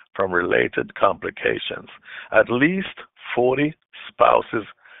away from related complications. At least 40 spouses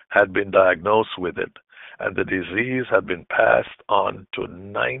had been diagnosed with it, and the disease had been passed on to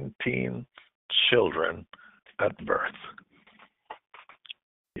 19 children at birth.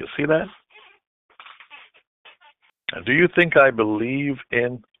 You see that? And do you think I believe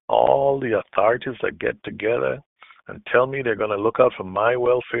in all the authorities that get together and tell me they're going to look out for my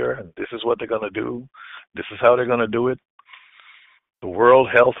welfare and this is what they're going to do? This is how they're going to do it? The World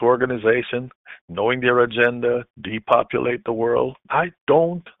Health Organization, knowing their agenda, depopulate the world? I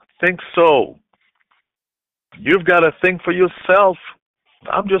don't think so. You've got to think for yourself.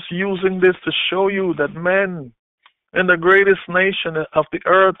 I'm just using this to show you that men in the greatest nation of the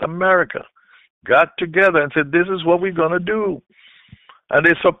earth, America, got together and said, this is what we're going to do. And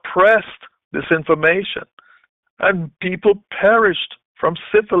they suppressed this information. And people perished from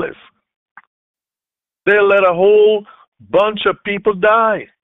syphilis. They let a whole bunch of people die.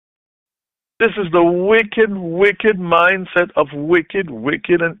 This is the wicked, wicked mindset of wicked,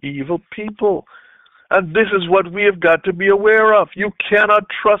 wicked, and evil people. And this is what we have got to be aware of. You cannot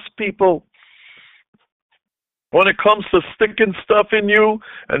trust people. When it comes to sticking stuff in you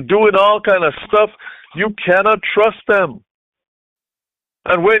and doing all kind of stuff, you cannot trust them.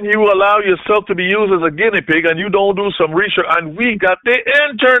 And when you allow yourself to be used as a guinea pig and you don't do some research, and we got the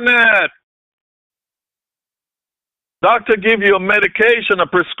internet. Doctor give you a medication, a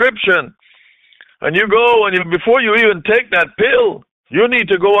prescription, and you go and before you even take that pill, you need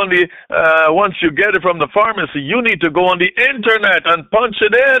to go on the, once you get it from the pharmacy, you need to go on the internet and punch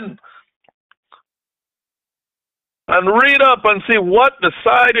it in. And read up and see what the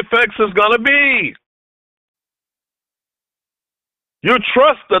side effects is going to be. You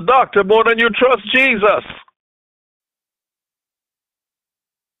trust the doctor more than you trust Jesus.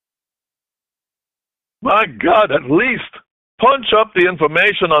 My God, at least punch up the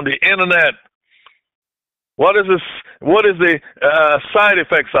information on the internet. What is this? What is the side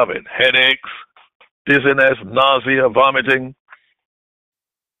effects of it? Headaches, dizziness, nausea, vomiting,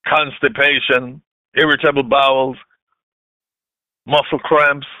 constipation, irritable bowels, muscle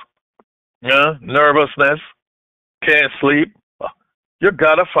cramps, nervousness, can't sleep. You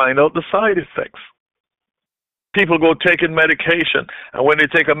got to find out the side effects. People go taking medication, and when they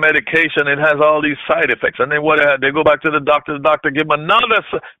take a medication, it has all these side effects. And then what? They go back to the doctor give them another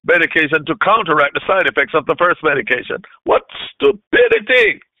medication to counteract the side effects of the first medication. What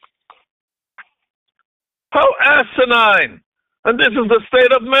stupidity! How asinine! And this is the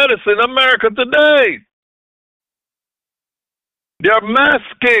state of medicine in America today. They're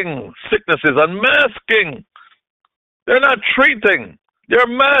masking sicknesses, unmasking. They're not treating. They're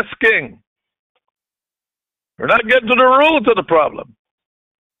masking. We're not getting to the root of the problem.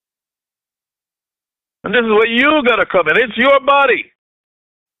 And this is where you got to come in. It's your body.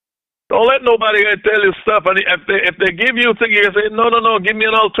 Don't let nobody tell you stuff. And if they give you things, you say, no, give me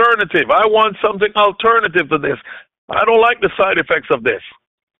an alternative. I want something alternative to this. I don't like the side effects of this.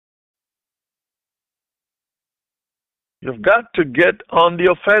 You've got to get on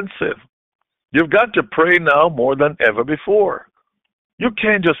the offensive. You've got to pray now more than ever before. You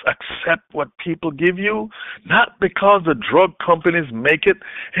can't just accept what people give you. Not because the drug companies make it.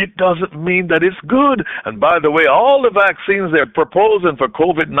 It doesn't mean that it's good. And by the way, all the vaccines they're proposing for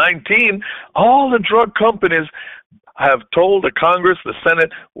COVID-19, all the drug companies have told the Congress, the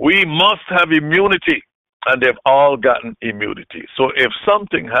Senate, we must have immunity. And they've all gotten immunity. So if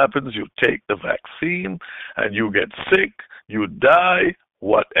something happens, you take the vaccine and you get sick, you die,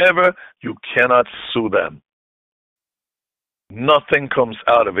 whatever, you cannot sue them. Nothing comes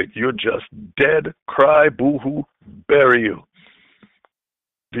out of it. You're just dead, cry, boo-hoo, bury you.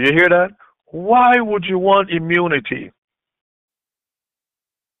 Do you hear that? Why would you want immunity?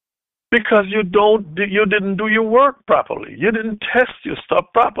 Because you didn't do your work properly. You didn't test your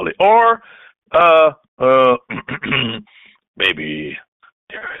stuff properly. Or maybe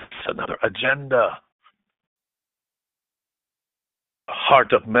there's another agenda. The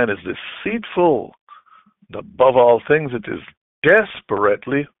heart of man is deceitful. Above all things, it is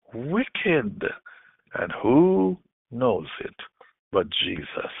desperately wicked. And who knows it but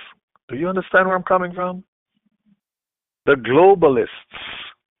Jesus? Do you understand where I'm coming from? The globalists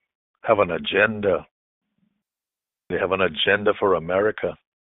have an agenda. They have an agenda for America.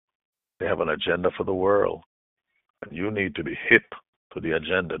 They have an agenda for the world. And you need to be hip to the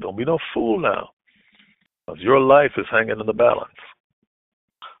agenda. Don't be no fool now. Because your life is hanging in the balance.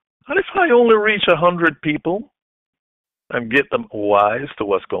 And if I only reach 100 people and get them wise to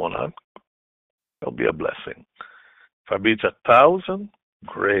what's going on, it'll be a blessing. If I reach 1,000,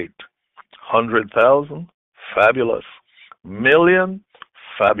 great. 100,000, fabulous. Million,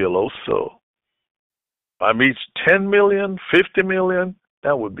 fabuloso. If I reach 10 million, 50 million,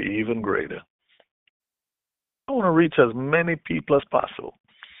 that would be even greater. I want to reach as many people as possible.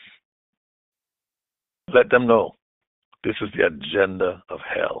 Let them know this is the agenda of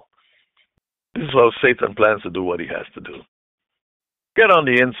hell. This is how Satan plans to do what he has to do. Get on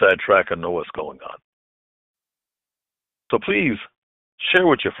the inside track and know what's going on. So please, share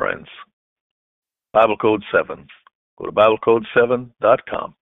with your friends. Bible Code 7. Go to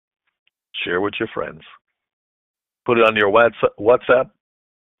BibleCode7.com. Share with your friends. Put it on your WhatsApp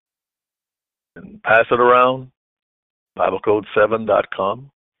and pass it around.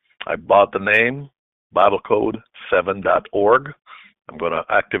 BibleCode7.com. I bought the name, BibleCode7.org. I'm going to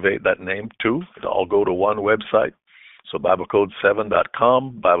activate that name too. It'll all go to one website. So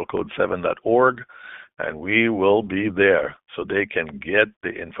BibleCode7.com, BibleCode7.org, and we will be there so they can get the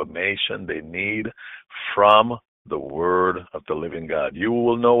information they need from the Word of the living God. You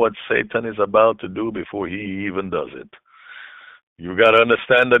will know what Satan is about to do before he even does it. You got to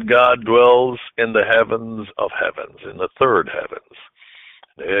understand that God dwells in the heavens of heavens, in the third heavens.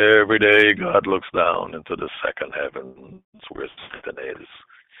 Every day God looks down into the second heavens where Satan is.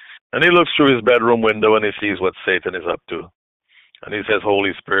 And he looks through his bedroom window and he sees what Satan is up to. And he says,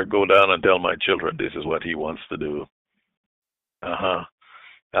 Holy Spirit, go down and tell my children this is what he wants to do.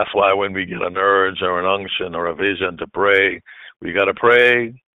 That's why when we get an urge or an unction or a vision to pray, we got to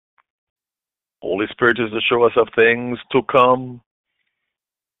pray. Holy Spirit is to show us of things to come.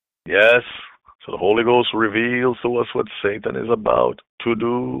 Yes. So the Holy Ghost reveals to us what Satan is about to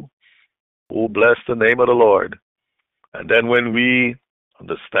do. Oh, bless the name of the Lord. And then when we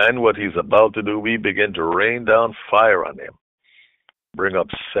understand what he's about to do, we begin to rain down fire on him. Bring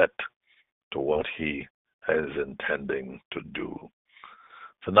upset to what he is intending to do.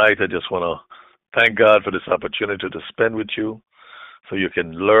 Tonight, I just want to thank God for this opportunity to spend with you so you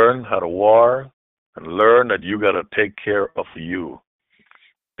can learn how to war and learn that you got to take care of you.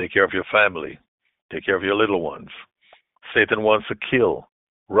 Take care of your family. Take care of your little ones. Satan wants to kill,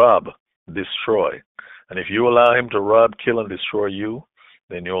 rob, destroy. And if you allow him to rob, kill, and destroy you,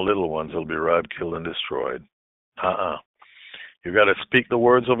 then your little ones will be robbed, killed, and destroyed. You got to speak the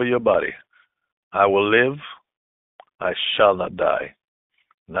words over your body. I will live, I shall not die.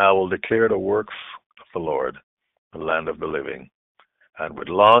 Now I will declare the works of the Lord, the land of the living. And with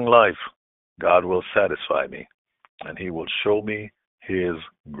long life, God will satisfy me, and he will show me his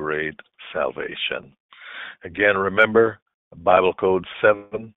great salvation. Again, remember Bible code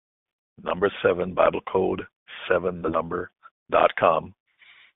 7, number 7, Bible code 7, the number.com.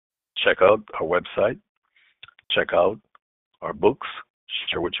 Check out our website, check out our books,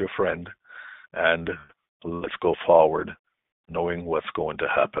 share with your friend, and let's go forward knowing what's going to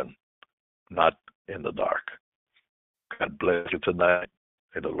happen, not in the dark. God bless you tonight.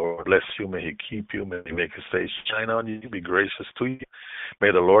 May the Lord bless you. May he keep you. May he make his face shine on you, be gracious to you.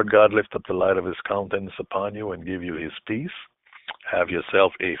 May the Lord God lift up the light of his countenance upon you and give you his peace. Have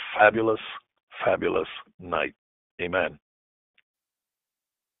yourself a fabulous, fabulous night. Amen.